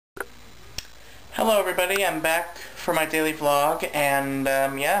Hello everybody, I'm back for my daily vlog, and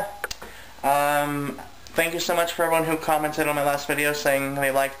thank you so much for everyone who commented on my last video saying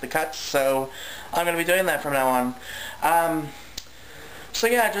they liked the cuts, so I'm going to be doing that from now on. So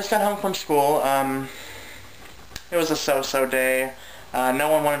yeah, I just got home from school. It was a so-so day. No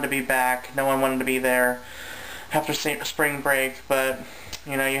one wanted to be back, no one wanted to be there after spring break, but,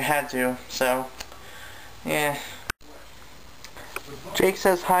 you know, you had to, so, yeah. Jake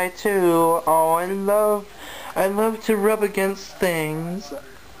says hi too. Oh, I love to rub against things.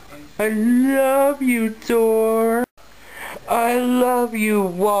 I love you, door. I love you,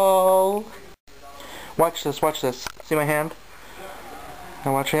 wall. Watch this, watch this. See my hand?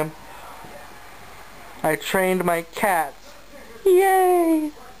 Now watch him. I trained my cats.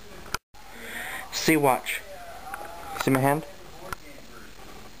 Yay! See, watch. See my hand?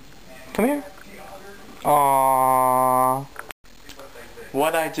 Come here. Aww.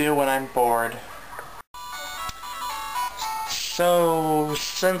 What I do when I'm bored. So,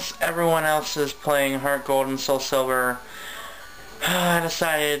 since everyone else is playing Heart Gold and Soul Silver, I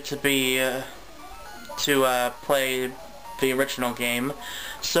decided to play the original game.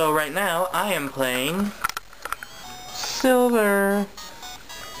 So right now, I am playing Silver.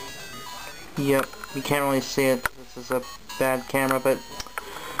 Yep, you can't really see it. This is a bad camera, but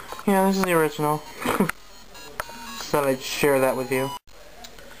yeah, this is the original. Thought I'd share that with you.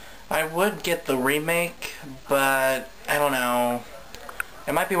 I would get the remake, but I don't know.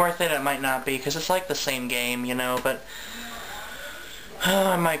 It might be worth it, it might not be, because it's like the same game, you know, but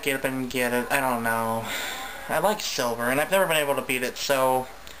I might get up and get it. I don't know. I like Silver, and I've never been able to beat it, so...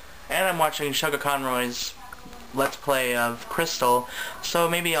 And I'm watching Sugar Conroy's Let's Play of Crystal, so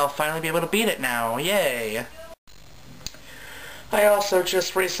maybe I'll finally be able to beat it now. Yay! I also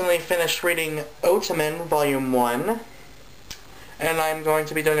just recently finished reading Otamen Volume 1, and I'm going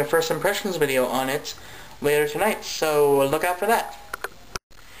to be doing a first impressions video on it later tonight, so look out for that.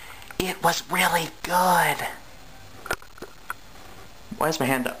 It was really good. Why is my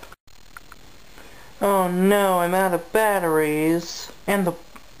hand up? Oh no, I'm out of batteries. And the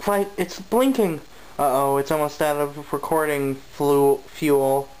light, it's blinking. Uh-oh, it's almost out of recording fuel.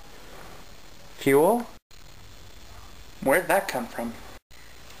 Fuel? Where'd that come from?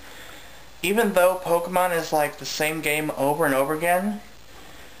 Even though Pokemon is like the same game over and over again,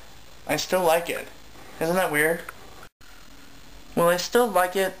 I still like it. Isn't that weird? Will I still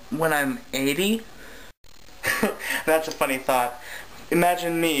like it when I'm 80? That's a funny thought.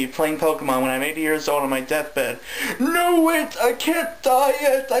 Imagine me playing Pokemon when I'm 80 years old on my deathbed. No, wait, I can't die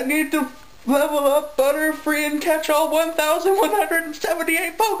yet. I need to level up Butterfree and catch all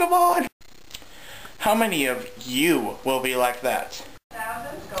 1,178 Pokemon. How many of you will be like that?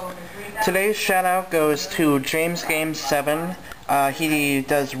 Today's shout-out goes to James Game 7. He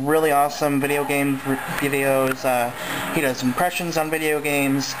does really awesome video game videos. He does impressions on video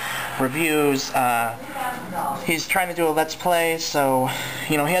games, reviews. He's trying to do a Let's Play, so,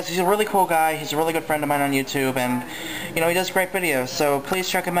 you know, he's a really cool guy. He's a really good friend of mine on YouTube, and, you know, he does great videos, so please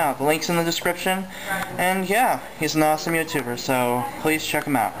check him out. The link's in the description, and yeah, he's an awesome YouTuber, so please check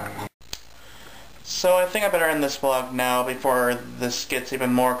him out. So I think I better end this vlog now before this gets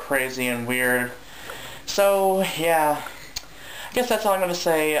even more crazy and weird. So, yeah. I guess that's all I'm going to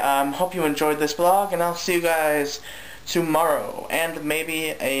say. Hope you enjoyed this vlog, and I'll see you guys tomorrow. And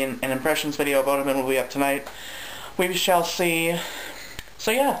maybe an impressions video of Otamen will be up tonight. We shall see.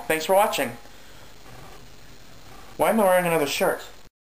 So yeah, thanks for watching. Why am I wearing another shirt?